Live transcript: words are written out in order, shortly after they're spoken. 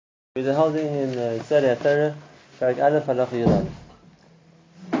We're holding in Tzedei HaTorah, Parak Aleph Halacha Yud Aleph.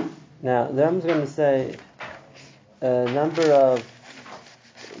 Now, the Rambam is going to say a number of,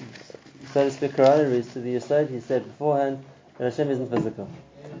 so to speak, corollaries to the Yesod. He said beforehand that Hashem isn't physical.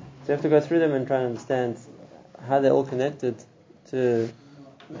 So you have to go through them and try and understand how they're all connected to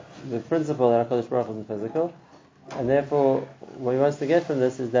the principle that HaKadosh Baruch Hu isn't physical. And therefore, what he wants to get from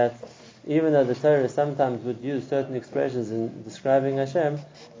this is that even though the Torah sometimes would use certain expressions in describing Hashem,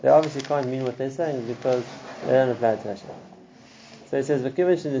 they obviously can't mean what they're saying because they don't apply to Hashem. So he says, once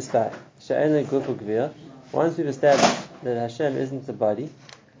we've established that Hashem isn't a body,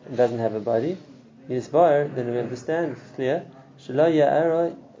 it doesn't have a body, then we understand it's clear,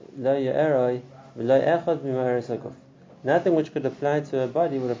 nothing which could apply to a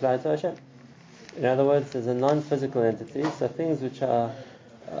body would apply to Hashem. In other words, there's a non-physical entity, so things which are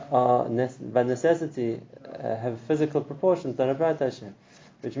by necessity have physical proportions that apply to Hashem,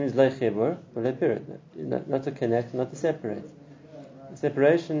 which means lo chibur, not to connect, not to separate.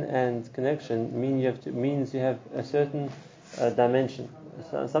 Separation and connection means you have a certain dimension.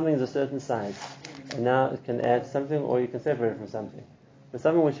 Something is a certain size, and now it can add something, or you can separate from something. But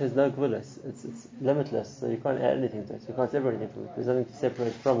something which has no gvulos, it's limitless, so you can't add anything to it. You can't separate anything from it. There's nothing to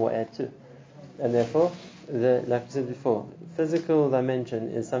separate from or add to, and therefore, like we said before, physical dimension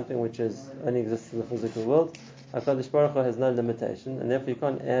is something which only exists in the physical world. HaKadosh Baruch Hu has no limitation, and therefore you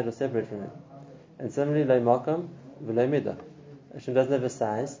can't add or separate from it. And similarly, lo makam v'lo midah. Hashem doesn't have a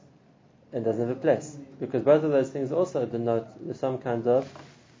size and doesn't have a place, because both of those things also denote some kind of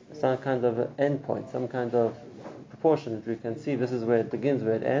end point, some kind of proportion that we can see. This is where it begins,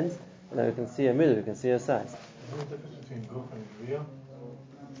 where it ends, and then we can see a midah, we can see a size. Is there a difference between guf and gvir?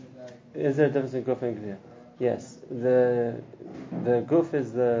 Is there a difference between guf and gvir? Yes, the guf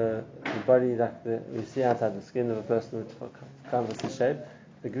is the body like you see outside the skin of a person, which covers the shape.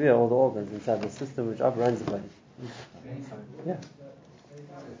 The gvir, all the organs inside the system which runs the body. Yeah.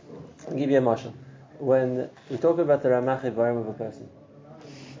 I'll give you a marshal. When we talk about the ramach ivarim of a person,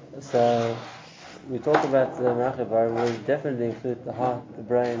 so we talk about the ramach ivarim, we definitely include the heart, the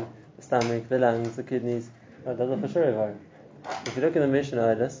brain, the stomach, the lungs, the kidneys. Those are for sure ivarim. If you look in the Mishnah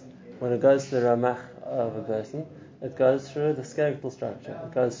Oilus, when it goes to the ramach of a person, it goes through the skeletal structure.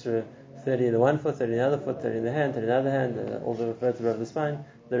 It goes through 30 in the one foot, 30 in the other foot, 30 in the hand, 30 in the other hand, all the vertebrae of the spine,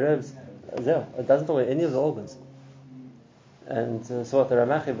 the ribs. It doesn't talk about any of the organs. And so what the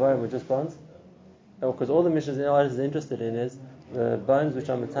ramach ivarim were just bones, because all the Mishnah is interested in is the bones which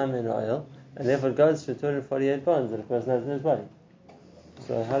are matam in oil, and therefore it goes through 248 bones that a person has in his body.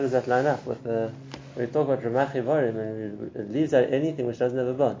 So how does that line up with when we talk about ramach ivarim, and it leaves out anything which doesn't have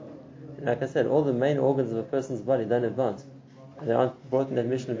a bone? Like I said, all the main organs of a person's body don't have bones, and they aren't brought in that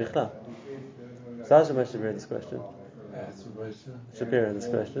Mishnah Bichlal. So I should Shapiro this question. Shapiro this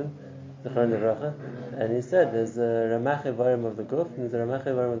question, and he said there's a ramach ivarim of the guf and there's a ramach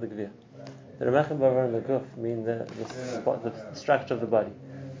ivarim of the gvir. The ramach ivarim of the guf mean the structure of the body,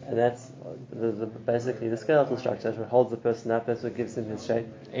 and that's basically the skeletal structure. That's what holds the person up. That's what gives him his shape.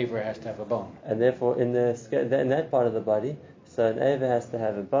 Aver has to have a bone, and therefore in that part of the body. So an aver has to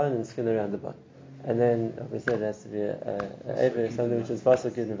have a bone and skin around the bone. And then, obviously, it has to be an aver, something which is vasal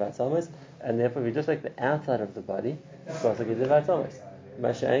gidin v'atzalmos. And therefore, if you just like the outside of the body, it's vasal gidin v'atzalmos.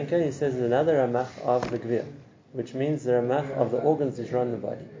 Masha Anka, he says, is another ramach of the gvir, which means the ramach of the organs which run the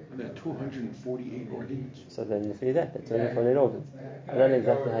body. There are 248 organs. So then you figure that, 248 organs. I don't know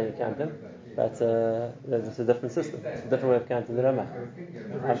exactly how you count them, but it's a different system. It's a different way of counting the ramach.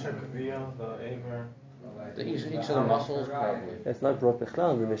 The Risha, Gvir, the Aver. Each of the muscles, probably. It's not brought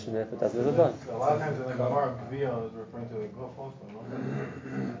bichlal in the Mishnah if it doesn't have a bone. A lot of times in the Gemara, Gvir is referring to the guf also, no?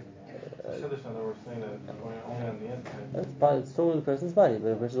 Shidduch that we're saying that it's only on the inside. It's still in the person's body,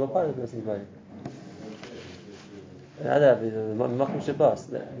 but which is what part of the person's body.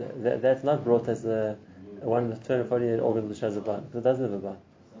 That's not brought as one of the 248 organs which has a bone, because it doesn't have a bone.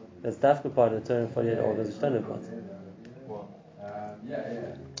 That's dafka part of the 248 organs which don't have bones.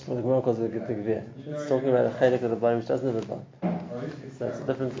 Well, the Gemara calls it the gvir. It's talking about a chelik of the body which doesn't have a bone. So it's a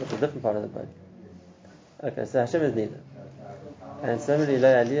different part of the body. Okay, so Hashem is neither. And similarly, lo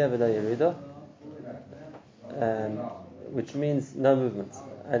aliyah v'lo yerida, which means no movement.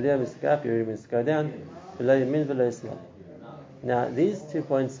 Aliyah means to go up, yerida means to go down. V'lo yamin v'lo yisrael. Now, these 2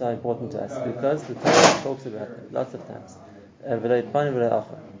 points are important to us because the Torah talks about them lots of times. V'lo yitpani v'lo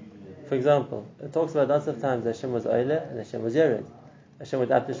achor. For example, it talks about lots of times Hashem was oile and Hashem was yered. Hashem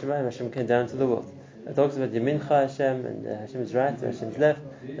went up to Shemayim, Hashem came down to the world. It talks about Yamincha Hashem, and Hashem's right, and Hashem's left.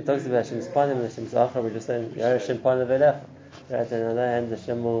 It talks about Hashem's panim and Hashem's achar. We're just saying, Yar Hashem panim v'elecha. Right, and on the other hand,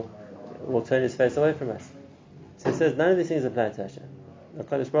 Hashem will turn His face away from us. So it says none of these things apply to Hashem. The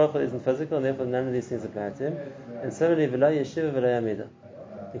Kadosh Baruch Hu isn't physical, and therefore none of these things apply to him. And similarly, v'lo yeshiva v'lo yamida.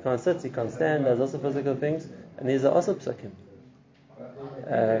 He can't sit, he can't stand. There's also physical things, and these are also psukim.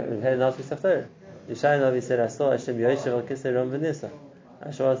 We've had last week's Haftarah. Yeshaya Navi said, "I saw Hashem Yoshev al Kisei Ram V'Nisa."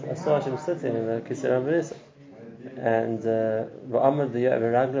 I saw Hashem sitting in the Kisei Ram V'Nisa, and v'amad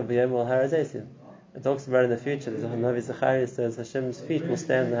v'ragla v'yom al Haradesim. It talks about in the future. The Navi Zechariah says Hashem's feet will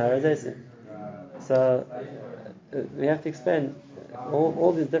stand in the Haradesim. So we have to explain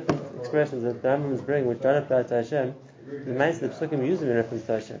all these different expressions that the Rambams bring, which don't apply to Hashem. The main the Psukim use them in reference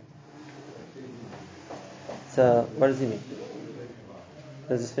to Hashem. So what does he mean?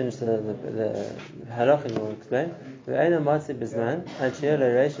 Let's just finish the halach and we'll explain.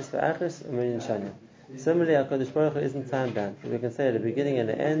 Similarly, HaKadosh Baruch Hu isn't time bound. We can say at the beginning and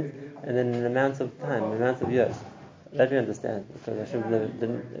the end, and then an amount of time, an amount of years. That we understand, because Hashem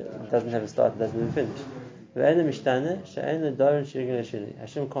doesn't have a start, doesn't have a finish.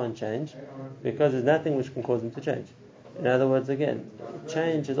 Hashem can't change because there's nothing which can cause him to change. In other words, again,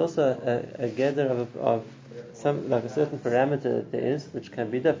 change is also a gather of some, like a certain parameter that there is, which can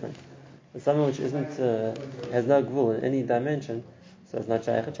be different. But something which isn't has no gvul in any dimension, so it's not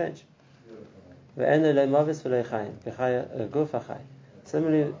shaykh a change.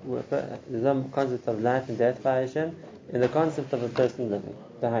 Similarly, there's no concept of life and death by Hashem in the concept of a person living.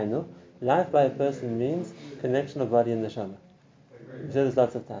 Life by a person means connection of body and neshama. We've said this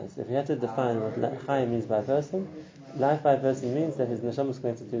lots of times. If you had to define what chayim means by a person, life by a person means that his neshama is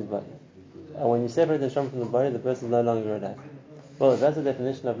connected to his body. And when you separate the neshama from the body, the person is no longer alive. Well, if that's the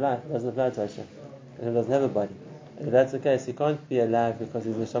definition of life, it doesn't apply to Hashem. Hashem doesn't have a body. And if that's the case, he can't be alive because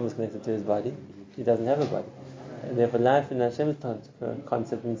his neshama is connected to his body. He doesn't have a body. And therefore life in Hashem's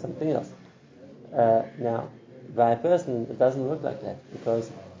concept means something else. Now, by a person, it doesn't work like that,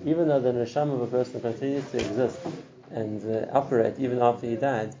 because even though the neshama of a person continues to exist and operate even after he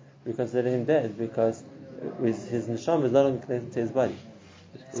died, we consider him dead because his neshama is no longer connected to his body.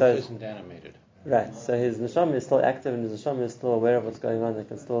 So it isn't animated. Right. So his neshama is still active and his neshama is still aware of what's going on and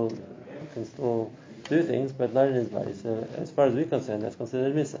can still do things, but not in his body. So as far as we're concerned, that's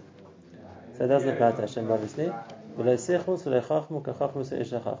considered misa. So it doesn't apply to Hashem, obviously.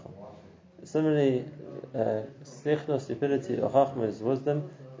 Similarly, sechlo, stupidity, or chachma is wisdom,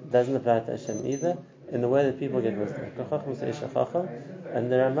 doesn't apply to Hashem either, in the way that people get wisdom. And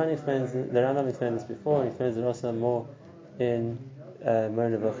the Rambam explained this before, he explains it also more in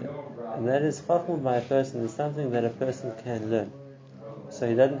Moreh Nevuchim. And that is, chachma by a person is something that a person can learn. So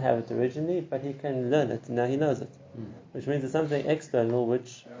he doesn't have it originally, but he can learn it, now he knows it. Which means it's something external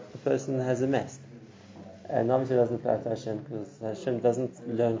which the person has amassed. And obviously it doesn't apply to Hashem, because Hashem doesn't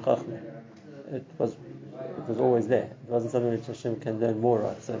learn chachma. It was always there. It wasn't something which Hashem can learn more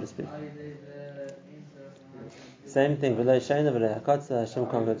of, so to speak. Same thing, Hashem can't go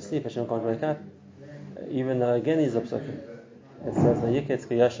to sleep, Hashem can't wake up. Even though again he's obsessing. It says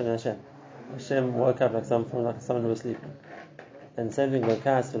Hashem woke up like someone who was sleeping. And same thing, the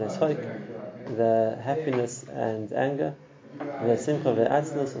happiness and anger, the simcha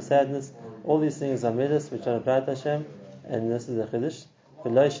ve'atznos, or sadness, all these things are midas which are applied to Hashem, and this is the chiddush.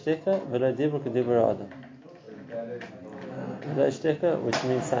 V'lo ishteka v'lo dibur k'dibur adam. V'lo ishteka, which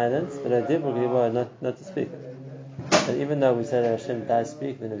means silence, v'lo dibur k'dibur, not to speak. And even though we say that Hashem does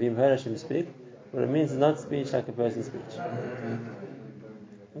speak, the Nevi'im heard Hashem speak, what it means is not speech like a person's speech.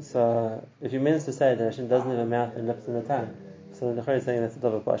 So if you mean to say that Hashem doesn't have a mouth and lips and a tongue, so the Chayr is saying that's a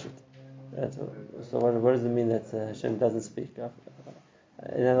double pashut. So what does it mean that Hashem doesn't speak?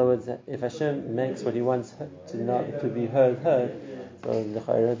 In other words, if Hashem makes what He wants to be heard, so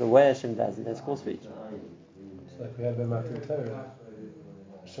the way Hashem does it, that's called speech. It's like we have the Matan Torah.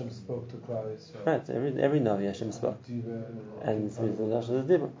 Hashem spoke to Klal Yisrael. Right, every Navi Hashem spoke. And the Lashon is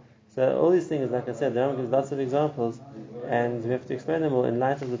Dibur. So all these things, like I said, the Rambam gives lots of examples, and we have to explain them all in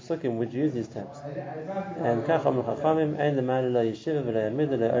light of the psukim which use these terms. And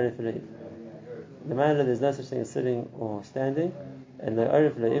the manner there's no such thing as sitting or standing, and the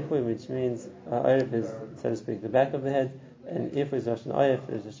orif le'ifui, which means orif is, so to speak, the back of the head, and if is Hashem orif,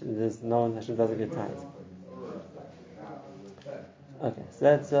 there's no one, Hashem doesn't get tired. Okay, so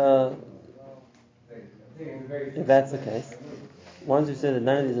that's if that's the case, once we say that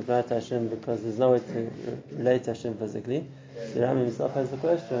none of these apply to Hashem because there's no way to relate to Hashem physically, the Rambam himself has the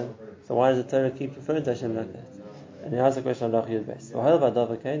question, so why does the Torah keep referring to Hashem like that? And he asks the question on Lach Yud Beis.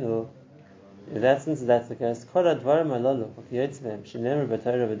 In that sense, that's the case.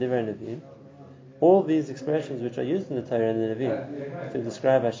 All these expressions which are used in the Torah and the Nevi'im to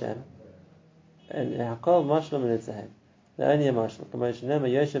describe Hashem, and Hakol Mashlam and Itzahem, they're only a mashal.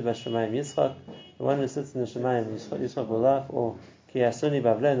 The one who sits in the Shemayim, Yitzchak will laugh, or Ki Asuni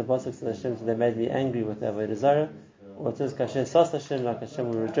Bavle, in the pasuk says Hashem, so they made me angry with their avodah zarah. Or it says Kasher Sas Hashem, like Hashem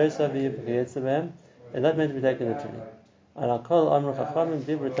will rejoice over you, they're not meant to be taken literally. And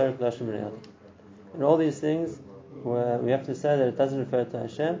all these things, we have to say that it doesn't refer to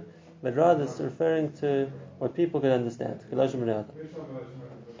Hashem, but rather it's referring to what people can understand. They're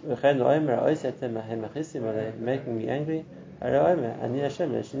making me angry. I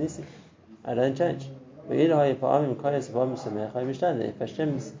don't change. If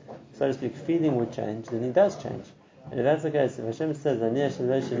Hashem's, so to speak, feeling would change, then He does change. And if that's the case, if Hashem says, I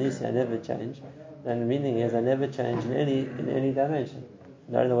never change, then the meaning is I never change in any dimension,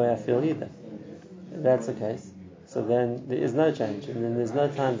 not in the way I feel either. If that's the case, so then there is no change, and then there's no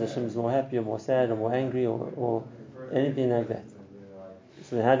time that Hashem is more happy or more sad or more angry or anything like that.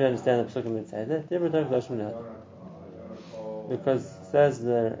 So then how do you understand the Pesukim that say that? Because says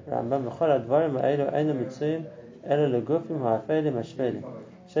the Rambam,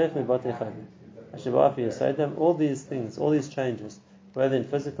 all these things, all these changes, whether in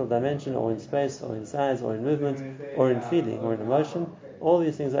physical dimension or in space or in size or in movement or in feeling or in emotion, all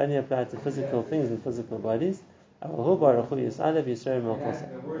these things only apply to physical things and physical bodies.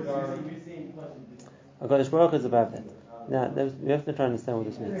 HaKadosh Baruch Hu is above that. Now, we have to try and understand what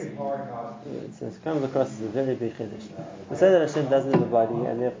this means. It comes across as a very big chiddush. We say that Hashem doesn't have a body,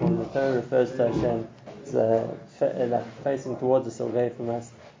 and therefore the Torah refers to Hashem like facing towards us or away from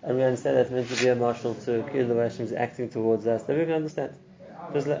us, and we understand that it's meant to be a marshal to kill the way Hashem is acting towards us. Then we can understand.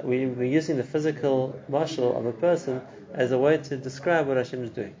 Just like we're using the physical marshal of a person as a way to describe what Hashem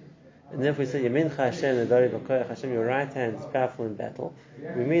is doing. And if we say Yamincha Hashem, Hashem, your right hand is powerful in battle,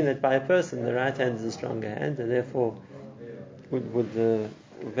 we mean that by a person the right hand is a stronger hand, and therefore would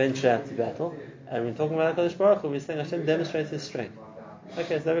venture out to battle. And when talking about HaKadosh Baruch Hu, we're saying Hashem demonstrates His strength.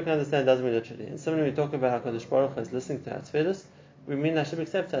 Okay, so now we can understand it doesn't mean literally. And similarly, when we talk about HaKadosh Baruch Hu as listening to our tefillos, we mean Hashem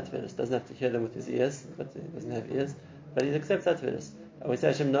accepts our tefillos. Doesn't have to hear them with his ears, but he doesn't have ears, but He accepts our tefillos. And we say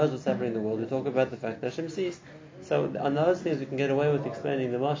Hashem knows what's happening in the world. We talk about the fact that Hashem sees. So on those things we can get away with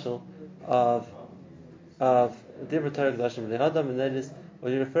explaining the marshal of Dibra Torah Kedashim Le'adam, and that is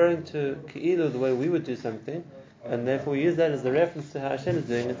when you're referring to Ki'ilu, the way we would do something, and therefore we use that as the reference to how Hashem is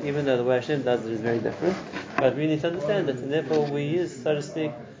doing it, even though the way Hashem does it is very different. But we need to understand it, and therefore we use, so to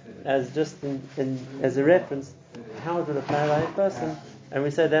speak, as just as a reference how it would apply by a person, and we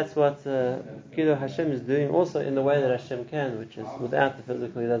say that's what Ki'ilu Hashem is doing also in the way that Hashem can, which is without the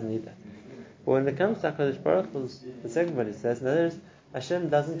physical. He doesn't need that. But when it comes to HaKadosh Baruch Hu, the second one He says, in other words, Hashem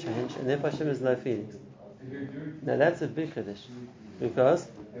doesn't change, and therefore Hashem has no feelings. Now that's a big chiddush, because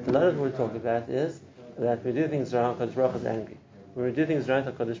a lot of what we talk about is that we do things wrong, HaKadosh Baruch Hu is angry. When we do things right,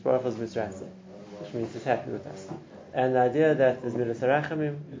 HaKadosh Baruch Hu is misrasa, which means He's happy with us. And the idea that there's midas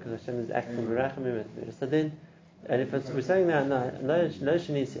harachamim, because Hashem is acting harachamim, and midas hadin. And if we're saying that no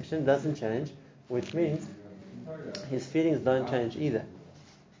shenisi, Hashem doesn't change, which means His feelings don't change either.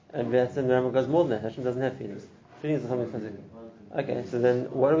 And the Rambam goes more than that. Hashem doesn't have feelings. Feelings are something physical. Okay, so then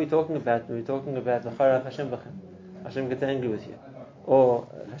what are we talking about? We're talking about V'charach Hashem b'chem. Hashem gets angry with you, or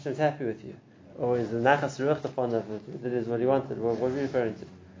Hashem's happy with you, or is the nachas ruach upon of it? That is what He wanted. What are we referring to?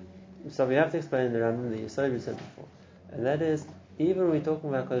 So we have to explain the Rambam the Yisod we said before, and that is even when we're talking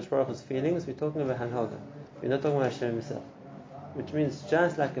about Kodesh Baruch Hu's feelings, we're talking about Hanhaga. We're not talking about Hashem Himself, which means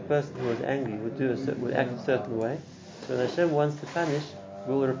just like a person who is angry would act a certain way. So when Hashem wants to punish,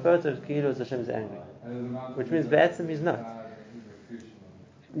 we will refer to it as Hashem is angry, which means Ba'atzim He's not.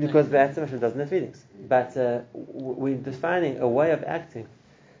 Because Ba'atzim Hashem doesn't have feelings. But we're defining a way of acting,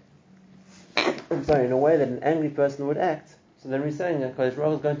 in a way that an angry person would act. So then we're saying that Kodesh Baruch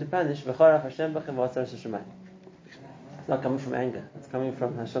Hu is going to punish V'charach Hashem b'chem v'atzar shemayim. It's not coming from anger. It's coming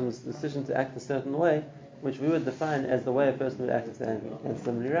from Hashem's decision to act a certain way, which we would define as the way a person would act if they're angry. And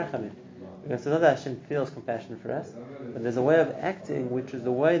similarly Rachamim. Because it's not that Hashem feels compassion for us, but there's a way of acting which is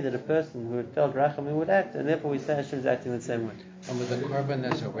the way that a person who had felt Rachamim would act, and therefore we say Hashem is acting the same way. And with the korban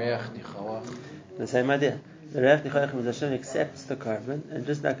there's a reach nichawach. The same idea. The reach nichawach is Hashem accepts the korban, and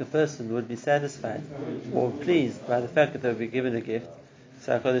just like a person would be satisfied or pleased by the fact that they would be given a gift,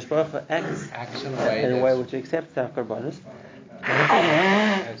 so HaKadosh Baruch Hu acts in a way which accepts our korbanos,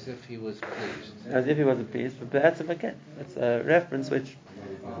 as if He was pleased. As if He wasn't pleased, but that's again. It's a reference which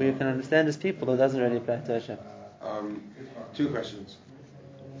we can understand as people, that doesn't really apply to Hashem. Two questions.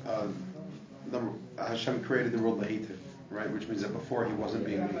 Hashem created the world Lahitiv, right? Which means that before He wasn't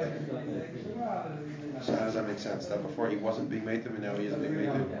being made. So how does that make sense? That before He wasn't being made, and now He is being made.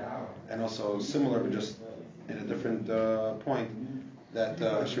 And also similar, but just in a different point, that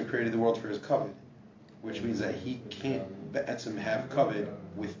Hashem created the world for His covet, which means that He can't be'etzim have covet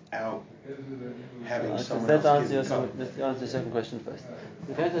without having someone let's else answer give covenant. let's answer your second question first.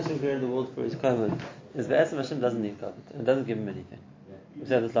 The fact that Hashem created the world for his covenant is the essence of Hashem doesn't need covenant and doesn't give him anything. We've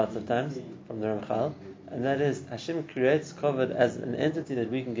said this lots of times from the Ramchal, and that is Hashem creates covenant as an entity that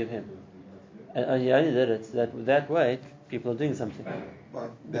we can give him. And he only did it that way people are doing something.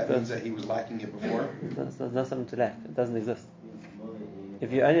 Well, that means that he was lacking it before. It's not something to lack. It doesn't exist.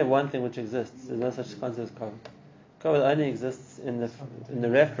 If you only have one thing which exists, there's no such concept as covenant. Covenant only exists in the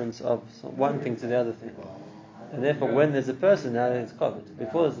reference of one thing to the other thing. And therefore, when there's a person, now there's covenant.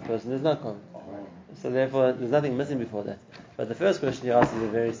 Before there's a person, there's no covenant. So therefore, there's nothing missing before that. But the first question you asked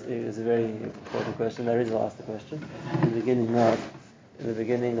is a very important question. The Arizal asked the question in the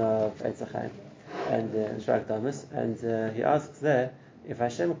beginning of Eitz Chaim and Shrak Damas, and he asks there, if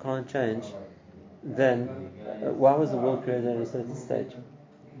Hashem can't change, then why was the world created at a certain stage?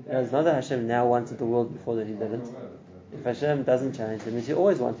 It's not that Hashem now wanted the world before that he didn't. If Hashem doesn't change, that means he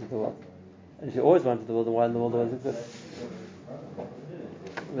always wanted the world. And if he always wanted the world, then why didn't the world always exist?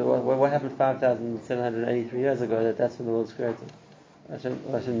 What happened 5,783 years ago that's when the world was created?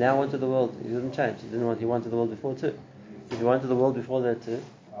 Hashem now wanted the world. He didn't change. He wanted the world before too. If he wanted the world before that too,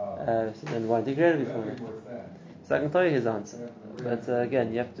 so then why did he create it before that? So I can tell you his answer. But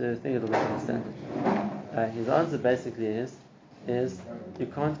again, you have to think a little bit to understand it. His answer basically is you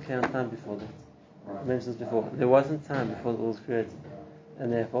can't count time before that. I mentioned this before. There wasn't time before the world was created.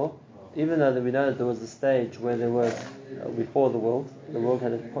 And therefore, even though we know that there was a stage where there was, before the world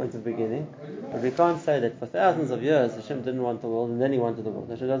had a point of beginning, but we can't say that for thousands of years Hashem didn't want the world and then he wanted the world.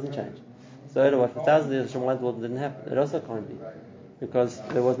 Hashem doesn't change. So for thousands of years Hashem wanted the world and didn't happen. It also can't be. Because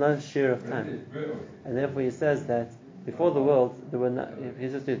there was no share of time. And therefore he says that before the world, there were no, he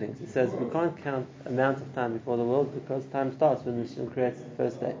says two things. He says we can't count amount of time before the world because time starts when Hashem creates the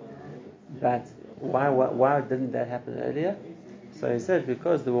first day. But why didn't that happen earlier? So he said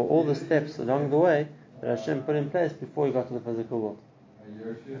because there were all the steps along the way that Hashem put in place before he got to the physical world.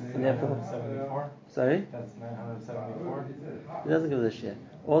 And therefore, 974? sorry? That's 974? He doesn't give this share.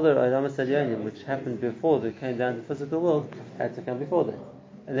 All the Olam Sadyanim, which happened before they came down to the physical world, had to come before that.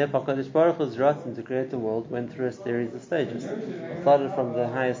 And therefore, Kadosh Baruch Hu's Ratzon to create the world went through a series of stages. It started from the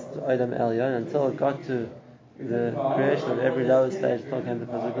highest Olam Elyon until it got to the creation of every lower stage until it came to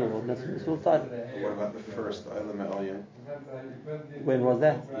the physical world. That's when this world started. What about the first Olam Elyon? When was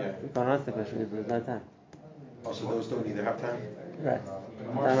that? Yeah. We can't answer the question because there's no time. Also, those don't either have time. Right. The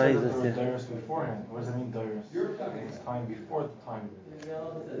Gemara says that there was Darius beforehand. What does it mean, Darius? It was time before the time.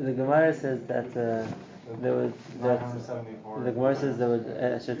 The Gemara says that there was 974. the Gemara says there was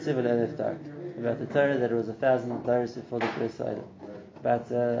Shetziv al-Elef Dar about the Torah that it was 1,000 Darius before the first Item. But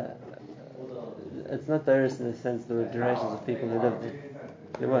it's not Darius in the sense there were generations of people who lived there.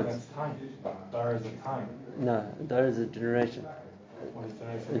 There was. That's time. Dar is a time. No, Dar is a generation. What is A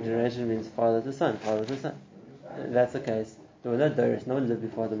generation? generation means father to son, father to son. If that's the case, there were no Darius, no one lived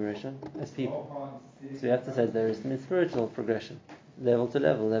before the Marisha as people. So you have to say Darius means spiritual progression. Level to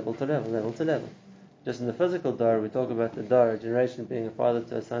level, level to level, level to level. Just in the physical Dar, we talk about the Dar, a generation being a father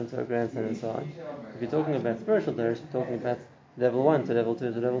to a son to a grandson and so on. If you're talking about spiritual Darius, we're talking about level 1 to level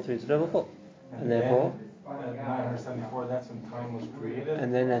 2 to level 3 to level 4. And therefore, At 974, that's when time was created.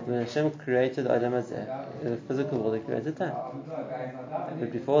 and then when Hashem created Adam Hazeh, in the physical world, He created time.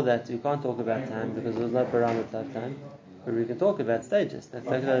 But before that, you can't talk about time because there was no parameter of time. But we can talk about stages. That's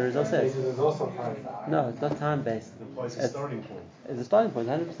exactly what the result says. There's also time. No, it's not time based. It's a starting point. It's a starting point,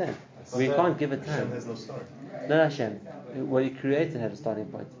 100%. We can't give it Hashem time. has no start. No, Hashem. What He created had a starting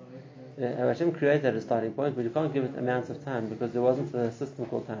point. Hashem created a starting point, but you can't give it amounts of time because there wasn't a system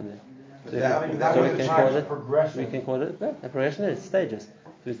called time there. So we can call it progression. a progression is stages.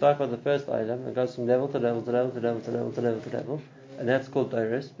 So we start with the first item, it goes from level to level to level to level to level to level to level, and that's called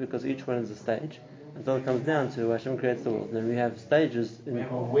Dairis because each one is a stage until it comes down to Hashem creates the world. And then we have stages We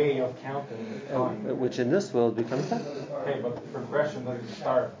have a way of counting time. which in this world becomes time. Okay, but the progression doesn't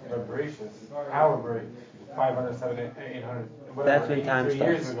start vibrations. However, 500, 700, 800, whatever, That's when time 83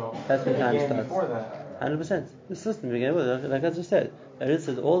 years starts. ago. That's when It time began starts. Before that. 100%. The system began with it, like I just said. It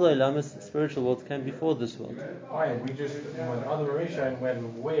says all the Ilamis spiritual worlds came before this world. Why? We just went on the Marisha and we had a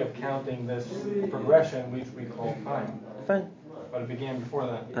way of counting this progression, which we call time. Fine. But it began before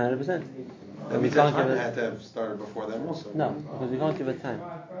that. 100%. That means that time had to have started before them also. No, because we can't give it time.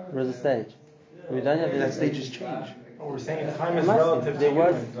 There is a stage. We don't have That stages change. But we're saying time is It must be. relative to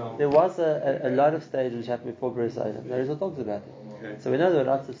humans, though. There was a lot of stages which happened before Bris Adam. There is a talks about it. Okay. So we know there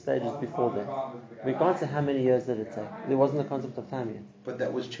were lots of stages before that. We can't say how many years did it take. There wasn't a concept of time yet. But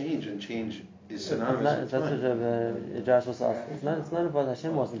that was change, and change is It's synonymous not, with that's what time. Josh was asked. It's not about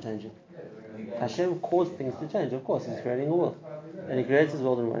Hashem wasn't changing. Hashem caused things to change, of course, He's creating a world. and He creates His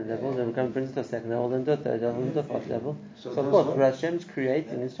world in one level, then He brings it to a second level, then to a third level, then to a fourth level. So of course, what Hashem's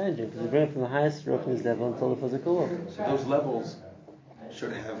creating is changing, because we bring it from the highest Ruchni's level until the physical world. So those levels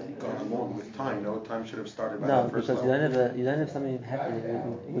should have gone along with time. No, time should have started by No, that first because level. you don't have something happening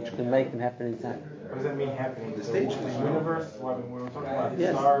which can make them happen in time. What does that mean happening? The stages. The universe, when we're talking about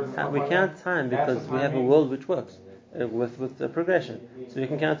Yes, stars and stuff we like count that, time that's because the we have a timing. world which works with the progression. So we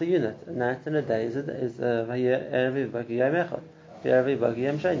can count a unit. A night and a day is every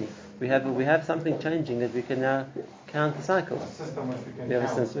yom sheni. We have something changing that we can now count the cycles. A system which we can We have a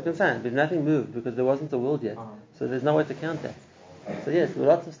count. sense we can count, but nothing moved because there wasn't a world yet. So there's no way to count that. So yes, there were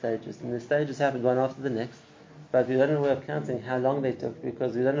lots of stages, and the stages happened one after the next, but we don't have a way of counting how long they took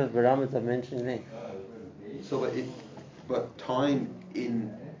because we don't have barometers of mentioning them. So, but time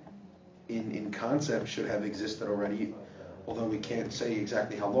in concept should have existed already, although we can't say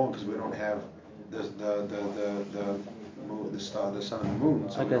exactly how long because we don't have the moon, the star, the sun, and the moon.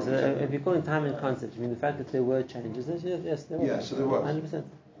 So Okay, so if you're calling time in concept, you mean the fact that there were changes? Yes, there were. Yeah, so there was. 100%.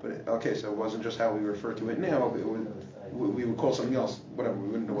 But okay, so it wasn't just how we refer to it now. We would call something else, whatever. We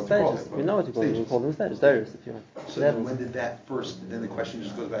wouldn't know what Stages. to call it. We know what to call them. We Stages. call them stages. Stages, if you want. So then when did that first? Then the question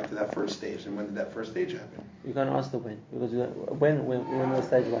just goes back to that first stage. And when did that first stage happen? You can't ask the when because when was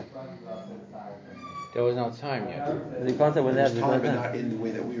stage one? There was no time yet. You can't say when There's there's time, no but time. not in the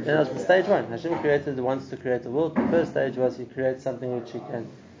way that we refer No, to it. stage one. Hashem wants to create the world. The first stage was He creates something which He can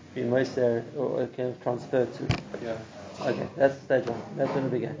be moister or can transfer to. Yeah. Okay, that's stage one. That's when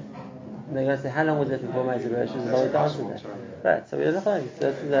it began. And they're going to say, how long was it before Ma'aseh Bereshit? There's no way to answer that. Right, so we don't know.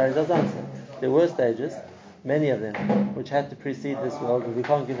 That's the Arizal's answer. There were stages, many of them, which had to precede this world, and we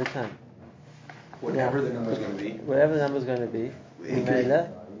can't give it time. Whatever the number's going to be. Whatever the number's going to be, Mimela,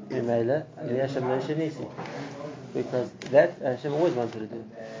 Hashem lo Shenisi. Because that Hashem always wanted to do.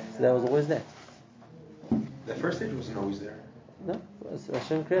 So that was always there. The first stage wasn't always there. No, so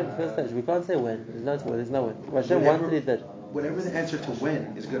Hashem created the first stage. We can't say when. There's no when. What Hashem wanted, He did. Whatever the answer to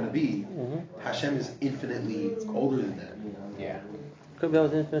when is going to be, Hashem is infinitely older than that. Yeah. Could be I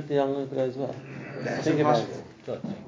was infinitely young ago as well. That's Think about impossible. it.